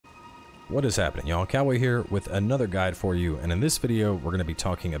What is happening, y'all? Cowboy here with another guide for you, and in this video we're going to be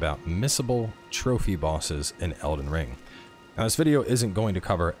talking about missable trophy bosses in Elden Ring. Now this video isn't going to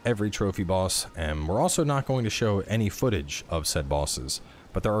cover every trophy boss, and we're also not going to show any footage of said bosses,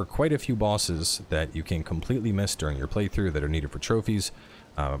 but there are quite a few bosses that you can completely miss during your playthrough that are needed for trophies,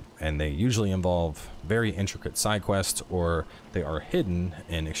 and they usually involve very intricate side quests, or they are hidden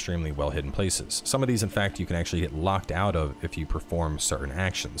in extremely well hidden places. Some of these, in fact, you can actually get locked out of if you perform certain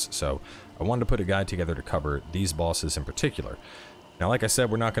actions. So I wanted to put a guide together to cover these bosses in particular. Now, like I said,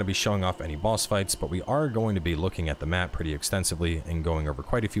 we're not going to be showing off any boss fights, but we are going to be looking at the map pretty extensively and going over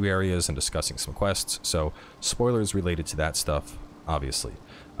quite a few areas and discussing some quests. So spoilers related to that stuff, obviously.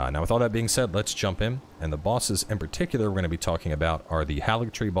 Now, with all that being said, let's jump in. And the bosses in particular we're going to be talking about are the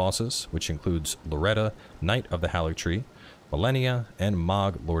Haligtree bosses, which includes Loretta, Knight of the Haligtree, Millennia, and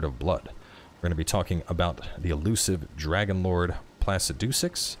Mog, Lord of Blood. We're going to be talking about the elusive Dragon Lord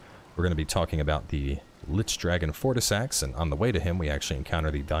Placidusix. We're going to be talking about the Lich Dragon Fortisax, and on the way to him we actually encounter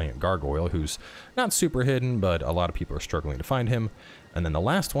the Valiant Gargoyle, who's not super hidden, but a lot of people are struggling to find him. And then the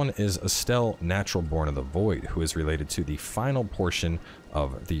last one is Estelle, Natural Born of the Void, who is related to the final portion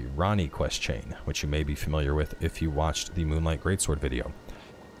of the Rani quest chain, which you may be familiar with if you watched the Moonlight Greatsword video.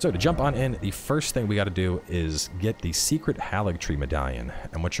 So to jump on in, the first thing we got to do is get the secret Haligtree medallion,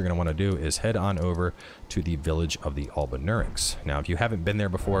 and what you're going to want to do is head on over to the village of the Albinurics. Now, if you haven't been there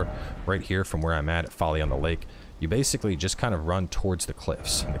before, right here from where I'm at Folly on the Lake, you basically just kind of run towards the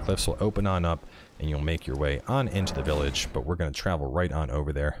cliffs, and the cliffs will open on up, and you'll make your way on into the village, but we're going to travel right on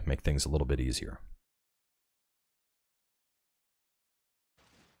over there, make things a little bit easier.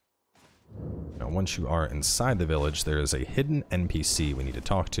 Now, once you are inside the village, there is a hidden NPC we need to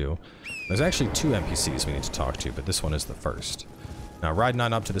talk to. There's actually two NPCs we need to talk to, but this one is the first. Now, riding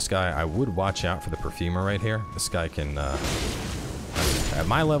on up to this guy, I would watch out for the perfumer right here. This guy can, at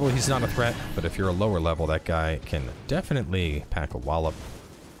my level, he's not a threat, but if you're a lower level, that guy can definitely pack a wallop.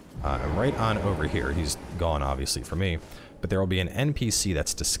 Right on over here, he's gone obviously for me, but there will be an NPC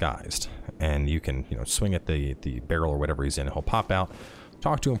that's disguised, and you can, swing at the barrel or whatever he's in, and he'll pop out.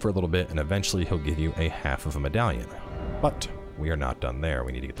 Talk to him for a little bit, and eventually he'll give you a half of a medallion. But we are not done there.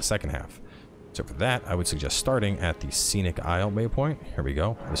 We need to get the second half. So for that, I would suggest starting at the Scenic Isle waypoint. Here we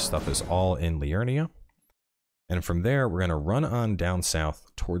go. This stuff is all in Liurnia. And from there, we're going to run on down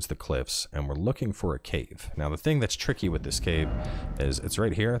south towards the cliffs, and we're looking for a cave. Now, the thing that's tricky with this cave is it's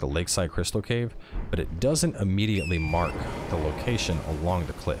right here, the Lakeside Crystal Cave, but it doesn't immediately mark the location along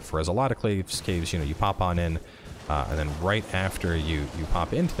the cliff. Whereas a lot of caves, you pop on in, and then right after you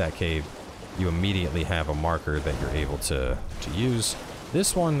pop into that cave, you immediately have a marker that you're able to use.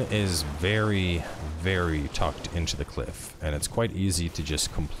 This one is very, very tucked into the cliff, and it's quite easy to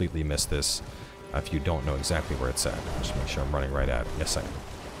just completely miss this if you don't know exactly where it's at. Just make sure I'm running right at it. Yes, I am.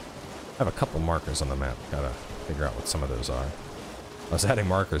 I have a couple markers on the map. Gotta figure out what some of those are. I was adding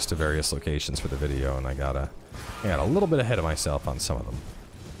markers to various locations for the video, and I got a little bit ahead of myself on some of them.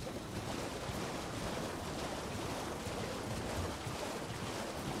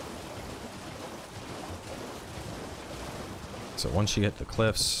 So once you hit the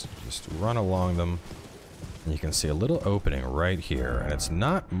cliffs, just run along them, and you can see a little opening right here, and it's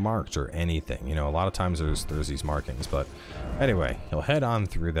not marked or anything. A lot of times there's these markings, but anyway, you'll head on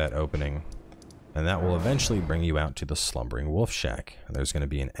through that opening, and that will eventually bring you out to the Slumbering Wolf Shack. And there's going to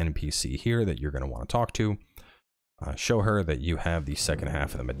be an NPC here that you're going to want to talk to. Show her that you have the second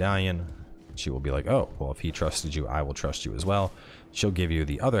half of the medallion. She will be like, oh, well, if he trusted you, I will trust you as well. She'll give you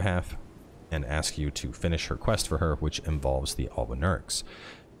the other half and ask you to finish her quest for her, which involves the Albinurics.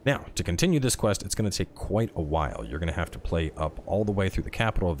 Now, to continue this quest, it's going to take quite a while. You're going to have to play up all the way through the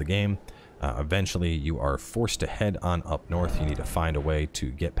capital of the game. Eventually, you are forced to head on up north. You need to find a way to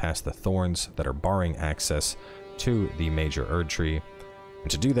get past the thorns that are barring access to the major Erd Tree.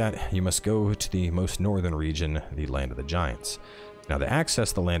 And to do that, you must go to the most northern region, the Land of the Giants. Now, to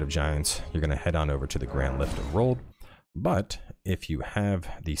access the Land of Giants, you're going to head on over to the Grand Lift of Rold. But if you have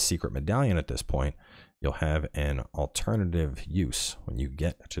the secret medallion at this point, you'll have an alternative use when you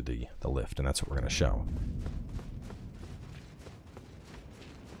get to the lift, and that's what we're going to show.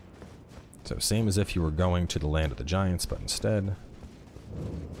 So same as if you were going to the Land of the Giants, but instead,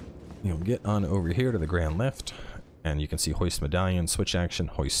 you'll get on over here to the Grand Lift, and you can see Hoist Medallion, Switch Action,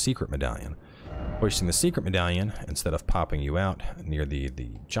 Hoist Secret Medallion. Hoisting the Secret Medallion, instead of popping you out near the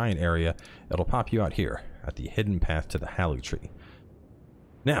giant area, it'll pop you out here at the hidden path to the Haligtree.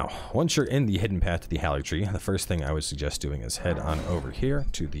 Now, once you're in the hidden path to the Haligtree, the first thing I would suggest doing is head on over here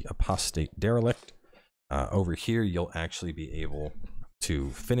to the Apostate Derelict. Over here, you'll actually be able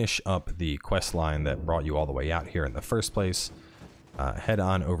to finish up the quest line that brought you all the way out here in the first place. Head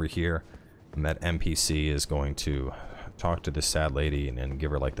on over here, And that NPC is going to talk to this sad lady and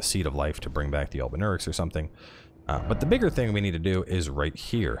give her like the seed of life to bring back the Albinaurics or something. But the bigger thing we need to do is right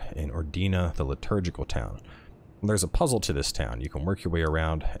here in Ordina, the liturgical town. There's a puzzle to this town. You can work your way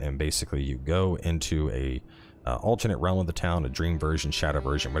around, and basically you go into a alternate realm of the town, a dream version, shadow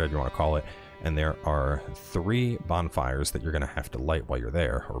version, whatever you want to call it, and there are 3 bonfires that you're going to have to light while you're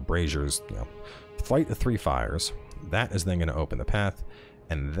there, or braziers. You know, fight the 3 fires. That is then going to open the path,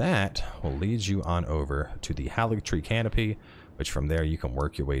 and that will lead you on over to the Haligtree Canopy, which from there you can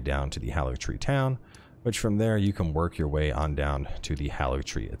work your way down to the Haligtree Town, which from there you can work your way on down to the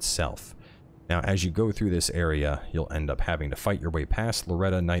Haligtree itself. Now, as you go through this area, you'll end up having to fight your way past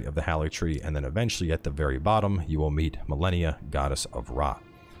Loretta, Knight of the Haligtree, and then eventually at the very bottom, you will meet Millennia, Goddess of Rot.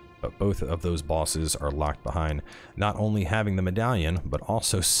 But both of those bosses are locked behind not only having the medallion, but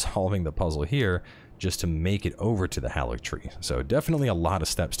also solving the puzzle here just to make it over to the Haligtree. So definitely a lot of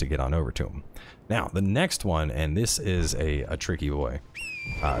steps to get on over to them. Now, the next one, and this is a tricky boy.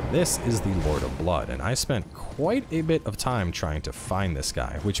 This is the Lord of Blood, and I spent quite a bit of time trying to find this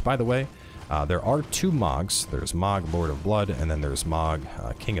guy, which, by the way, there are 2 Mogs. There's Mog, Lord of Blood, and then there's Mog,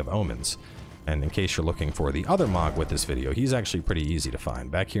 King of Omens. And in case you're looking for the other Mog with this video, he's actually pretty easy to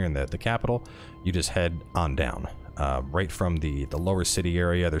find. Back here in the capital, you just head on down. Right from the lower city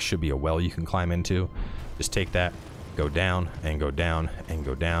area, there should be a well you can climb into. Just take that, go down, and go down, and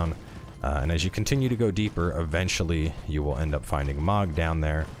go down. And as you continue to go deeper, eventually you will end up finding Mog down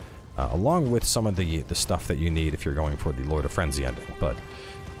there, along with some of the stuff that you need if you're going for the Lord of Frenzy ending. But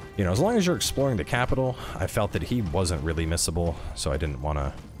you know, as long as you're exploring the capital, I felt that he wasn't really missable, so I didn't want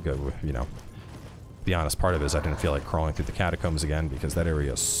to go, you know, the honest part of it is I didn't feel like crawling through the catacombs again because that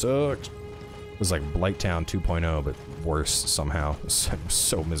area sucked. It was like Blighttown 2.0, but worse somehow. It was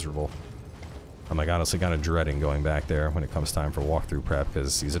so miserable. I'm like honestly kind of dreading going back there when it comes time for walkthrough prep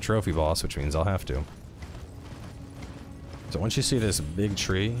because he's a trophy boss, which means I'll have to. So once you see this big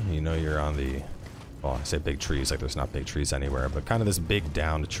tree, you know you're on the... Well, I say big trees, like there's not big trees anywhere, but kind of this big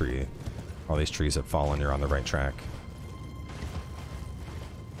downed tree. All these trees have fallen, you're on the right track.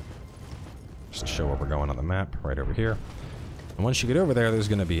 Just to show where we're going on the map, right over here. And once you get over there, there's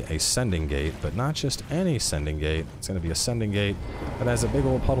going to be a sending gate, but not just any sending gate. It's going to be a sending gate that has a big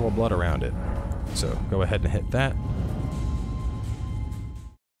old puddle of blood around it. So go ahead and hit that.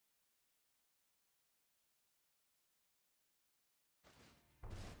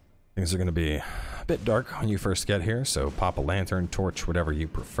 Things are going to be a bit dark when you first get here, so pop a lantern, torch, whatever you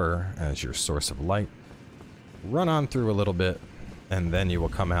prefer as your source of light. Run on through a little bit, and then you will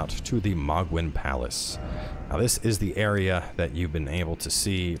come out to the Mogwyn Palace. Now this is the area that you've been able to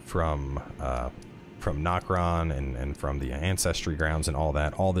see from Nokron and from the Ancestry Grounds and all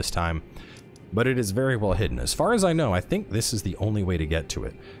that all this time, but it is very well hidden. As far as I know, I think this is the only way to get to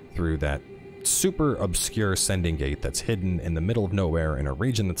it, through that super obscure sending gate that's hidden in the middle of nowhere in a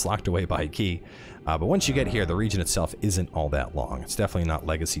region that's locked away by a key. But once you get here, the region itself isn't all that long. It's definitely not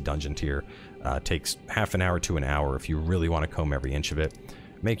Legacy Dungeon tier. It takes half an hour to an hour if you really want to comb every inch of it.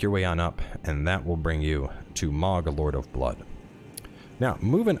 Make your way on up, and that will bring you to Mog, Lord of Blood. Now,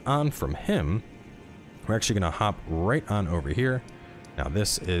 moving on from him, we're actually going to hop right on over here. Now,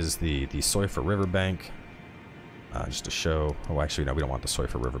 this is the Soifer Riverbank. Just to show... Oh, actually, no, we don't want the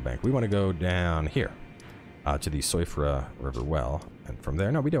Soifer Riverbank. We want to go down here to the Soifra River Well. And from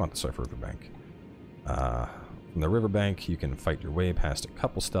there... No, we do want the Soifer Riverbank. From the riverbank, you can fight your way past a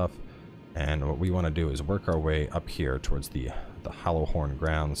couple stuff. And what we want to do is work our way up here towards the Hollowhorn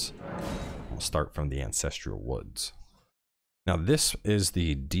Grounds. We'll start from the Ancestral Woods. Now, this is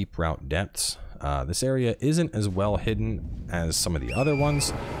the Deep Route Depths. This area isn't as well hidden as some of the other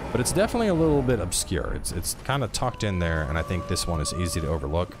ones, but it's definitely a little bit obscure. It's kind of tucked in there, and I think this one is easy to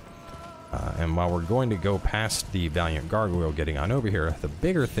overlook. And while we're going to go past the Valiant Gargoyle getting on over here, the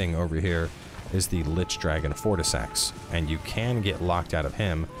bigger thing over here is the Lich Dragon Fortisax, and you can get locked out of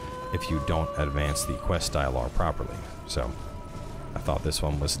him if you don't advance the quest dialogue properly. So I thought this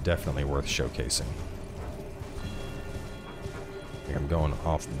one was definitely worth showcasing. I think I'm going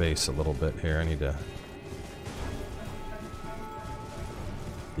off base a little bit here. I need to...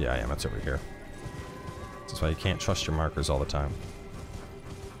 Yeah, I am. It's over here. That's why you can't trust your markers all the time.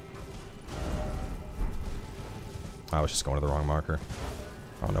 I was just going to the wrong marker.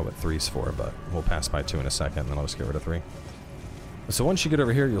 I don't know what 3's for, but we'll pass by 2 in a second, and then I'll just get rid of 3. So once you get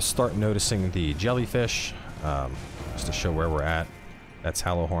over here, you'll start noticing the jellyfish. Just to show where we're at. That's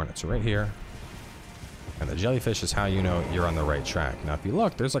Hollowhorn. It's right here. And the jellyfish is how you know you're on the right track. Now, if you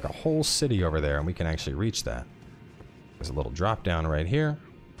look, there's like a whole city over there, and we can actually reach that. There's a little drop down right here.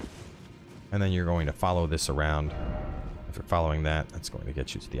 And then you're going to follow this around If you're following that, that's going to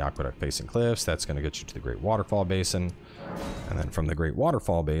get you to the aqueduct facing cliffs. That's going to get you to the Great Waterfall Basin. And then from the Great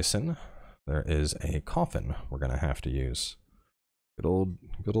Waterfall Basin, there is a coffin we're going to have to use.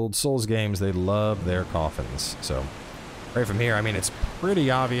 Good old Souls games, they love their coffins. So right from here, I mean, it's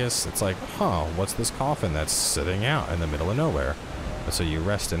pretty obvious. It's like, huh, what's this coffin that's sitting out in the middle of nowhere? So you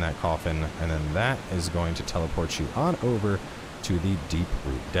rest in that coffin, and then that is going to teleport you on over to the Deep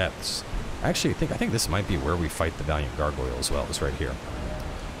Root Depths. Actually, I think this might be where we fight the Valiant Gargoyle as well, is right here.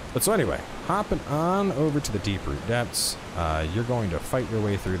 But so anyway, hopping on over to the Deep Root Depths, you're going to fight your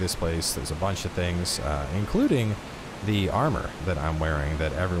way through this place. There's a bunch of things, including the armor that I'm wearing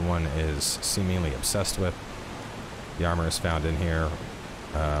that everyone is seemingly obsessed with. The armor is found in here.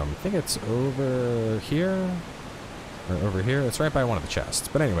 I think it's over here. Or over here. It's right by one of the chests.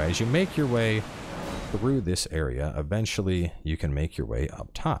 But anyway, as you make your way through this area, eventually you can make your way up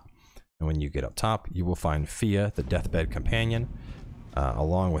top. And when you get up top, you will find Fia, the Deathbed Companion,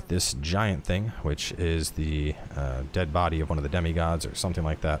 along with this giant thing, which is the dead body of one of the demigods or something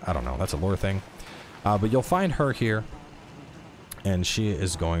like that. I don't know. That's a lore thing. But you'll find her here, and she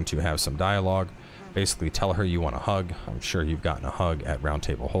is going to have some dialogue. Basically, tell her you want a hug. I'm sure you've gotten a hug at Round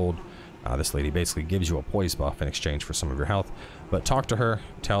Table Hold. This lady basically gives you a poise buff in exchange for some of your health. But talk to her,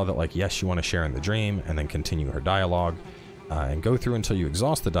 tell that, like, yes, you want to share in the dream, and then continue her dialogue. And go through until you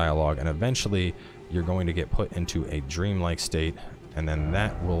exhaust the dialogue, and eventually you're going to get put into a dreamlike state, and then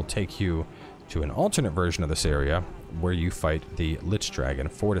that will take you to an alternate version of this area where you fight the Lich Dragon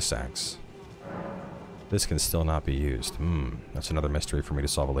Fortisax. This can still not be used. That's another mystery for me to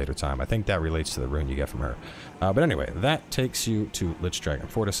solve a later time. I think that relates to the rune you get from her. But anyway, that takes you to Lich Dragon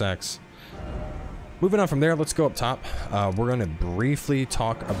Fortisax. Moving on from there, let's go up top. We're going to briefly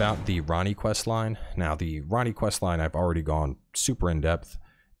talk about the Ranni quest line. Now, the Ranni quest line, I've already gone super in-depth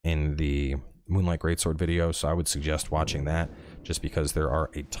in the Moonlight Greatsword video, so I would suggest watching that, just because there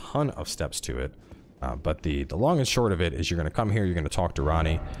are a ton of steps to it. But the long and short of it is you're going to come here, you're going to talk to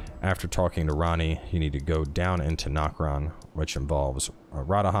Ranni. After talking to Ranni, you need to go down into Nokron, which involves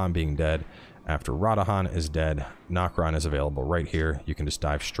Radahan being dead. After Radahan is dead, Nokron is available right here. You can just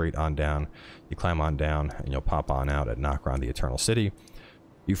dive straight on down. You climb on down, and you'll pop on out at Nokron, the Eternal City.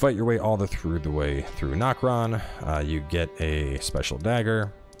 You fight your way all the way through Nokron. You get a special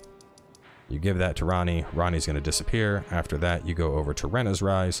dagger. You give that to Ranni. Ranni's going to disappear. After that, you go over to Renna's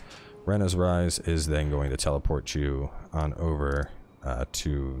Rise. Renna's Rise is then going to teleport you on over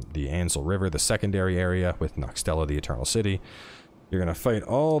to the Ansel River, the secondary area with Noxtella, the Eternal City. You're going to fight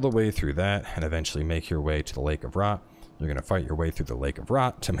all the way through that and eventually make your way to the Lake of Rot. You're going to fight your way through the Lake of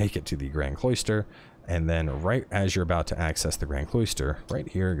Rot to make it to the Grand Cloister. And then right as you're about to access the Grand Cloister, right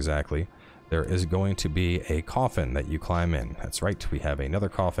here exactly, there is going to be a coffin that you climb in. That's right, we have another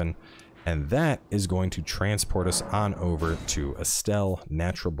coffin. And that is going to transport us on over to Estelle,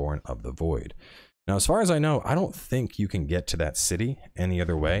 Natural Born of the Void. Now, as far as I know, I don't think you can get to that city any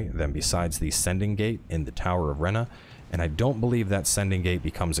other way than besides the Sending Gate in the Tower of Renna. And I don't believe that Sending Gate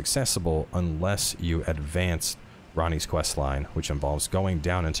becomes accessible unless you advance Ranni's quest line, which involves going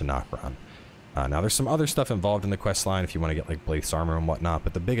down into Nokron. Now, there's some other stuff involved in the quest line if you want to get like Blaith's armor and whatnot,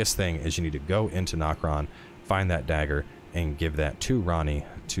 but the biggest thing is you need to go into Nokron, find that dagger, and give that to Ranni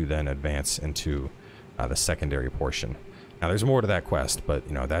to then advance into the secondary portion. Now, there's more to that quest, but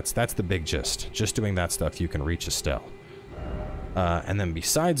you know that's the big gist. Just doing that stuff, you can reach Estelle. And then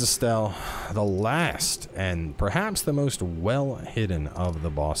besides Estelle, the last and perhaps the most well-hidden of the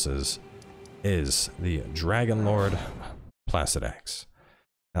bosses is the Dragon Lord Placidax.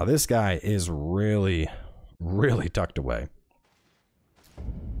 Now, this guy is really, really tucked away.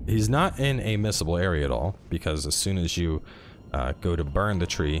 He's not in a missable area at all, because as soon as you go to burn the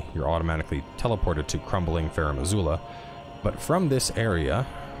tree, you're automatically teleported to Crumbling Farum Azula. But from this area,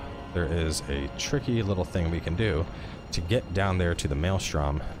 there is a tricky little thing we can do to get down there to the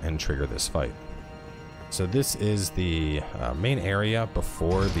Maelstrom and trigger this fight. So this is the main area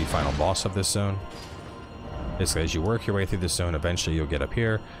before the final boss of this zone. Basically, as you work your way through this zone, eventually you'll get up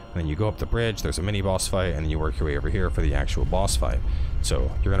here, and then you go up the bridge, there's a mini boss fight, and then you work your way over here for the actual boss fight. So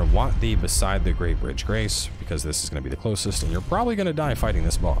you're going to want the Beside the Great Bridge Grace, because this is going to be the closest, and you're probably going to die fighting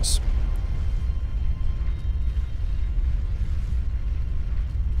this boss.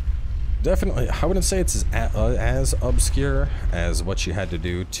 Definitely, I wouldn't say it's as obscure as what you had to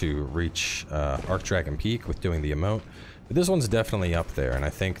do to reach Archdragon Peak with doing the emote, but this one's definitely up there, and I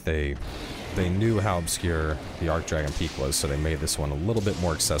think they knew how obscure the Archdragon Peak was, so they made this one a little bit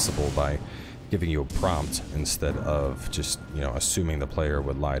more accessible by giving you a prompt instead of just, you know, assuming the player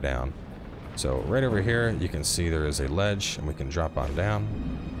would lie down. So right over here, you can see there is a ledge, and we can drop on down.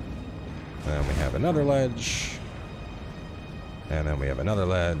 And then we have another ledge. And then we have another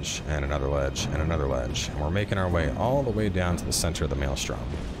ledge, and another ledge, and another ledge. And we're making our way all the way down to the center of the maelstrom.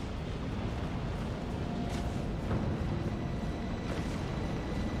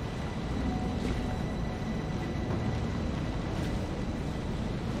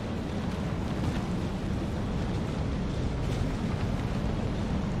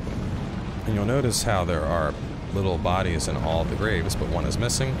 And you'll notice how there are little bodies in all the graves, but one is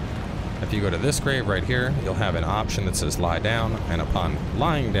missing. If you go to this grave right here, you'll have an option that says lie down, and upon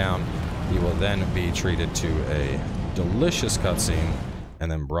lying down, you will then be treated to a delicious cutscene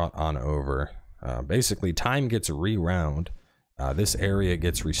and then brought on over. Basically, time gets rewound, this area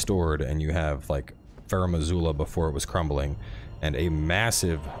gets restored, and you have like Farum Azula before it was crumbling, and a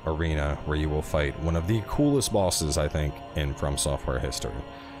massive arena where you will fight one of the coolest bosses, I think, in From Software history.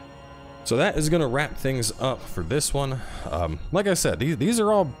 So that is going to wrap things up for this one. Like I said, these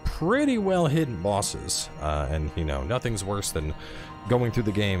are all pretty well hidden bosses, and you know, nothing's worse than going through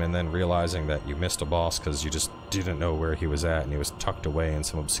the game and then realizing that you missed a boss because you just didn't know where he was at, and he was tucked away in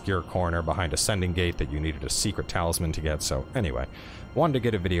some obscure corner behind a sending gate that you needed a secret talisman to get. So anyway, wanted to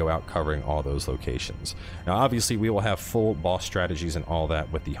get a video out covering all those locations. Now obviously we will have full boss strategies and all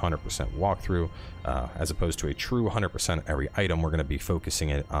that with the 100% walkthrough, as opposed to a true 100% every item. We're going to be focusing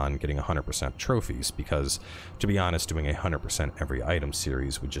it on getting 100% trophies, because to be honest, doing a 100% every item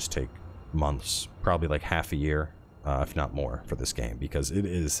series would just take months, probably like half a year, if not more, for this game, because it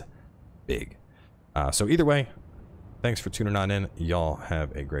is big. So either way, thanks for tuning on in. Y'all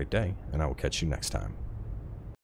have a great day, and I will catch you next time.